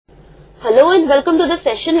Hello and welcome to the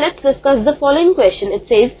session. Let's discuss the following question. It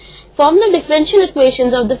says, form the differential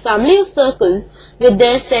equations of the family of circles with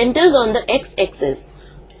their centers on the x-axis.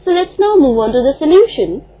 So let's now move on to the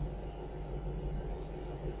solution.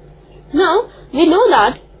 Now we know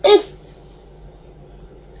that if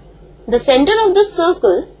the center of the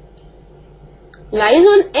circle lies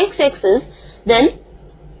on x-axis, then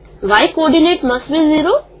y-coordinate must be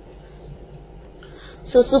 0.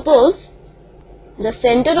 So suppose the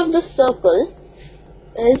center of the circle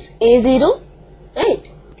is A0, right?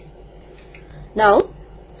 Now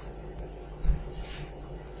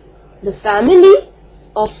the family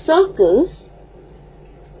of circles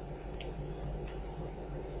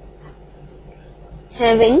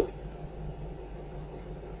having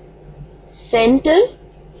center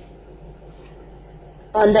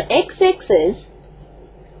on the x-axis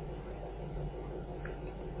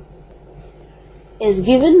is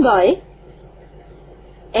given by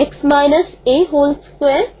x minus a whole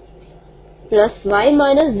square plus y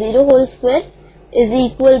minus 0 whole square is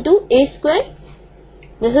equal to a square.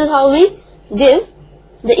 This is how we give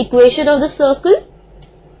the equation of the circle.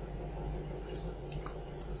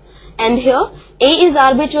 And here a is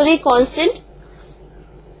arbitrary constant.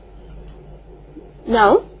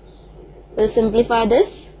 Now we'll simplify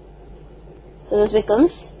this. So this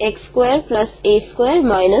becomes x square plus a square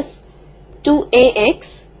minus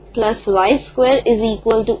 2ax plus y square is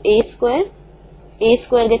equal to a square. A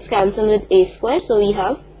square gets cancelled with a square. So we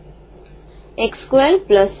have x square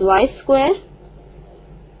plus y square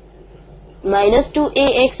minus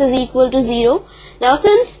 2ax is equal to 0. Now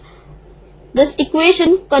since this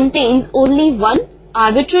equation contains only one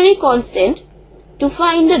arbitrary constant, to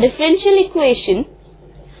find the differential equation,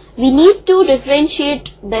 we need to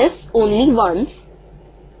differentiate this only once.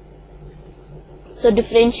 So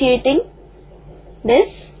differentiating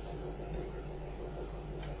this,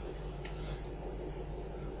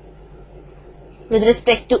 with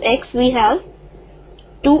respect to x, we have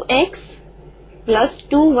 2x plus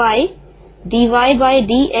 2y dy by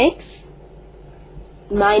dx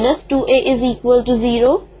minus 2a is equal to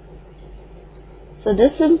 0. So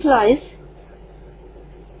this implies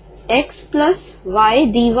x plus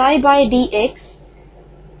y dy by dx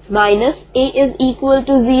minus a is equal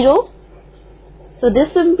to 0. So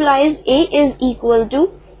this implies a is equal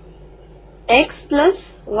to x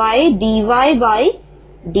plus y dy by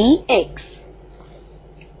dx.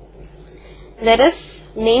 Let us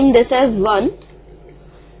name this as 1.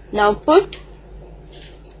 Now put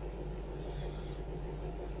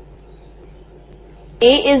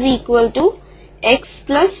a is equal to x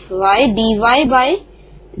plus y dy by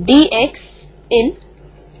dx in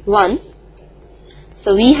 1.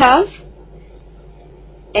 So we have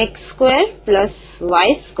x square plus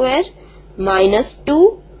y square minus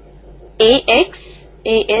 2ax.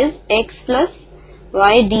 A is x plus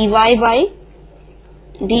y dy by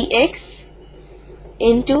dx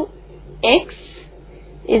into x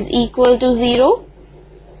is equal to 0.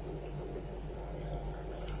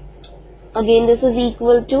 Again this is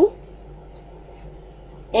equal to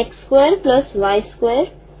x square plus y square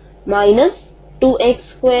minus 2x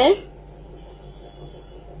square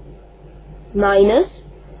minus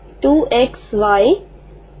 2xy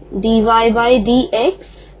dy by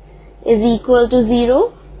dx is equal to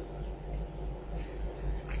 0.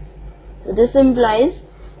 This implies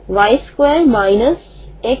y square minus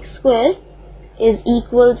x square is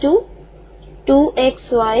equal to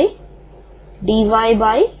 2xy dy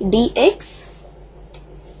by dx,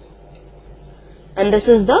 and this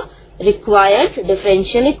is the required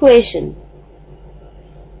differential equation.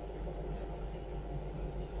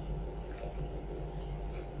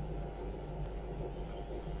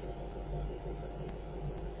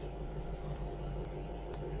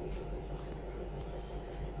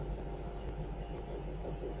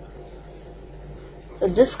 So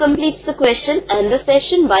this completes the question and the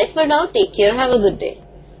session. Bye for now. Take care. Have a good day.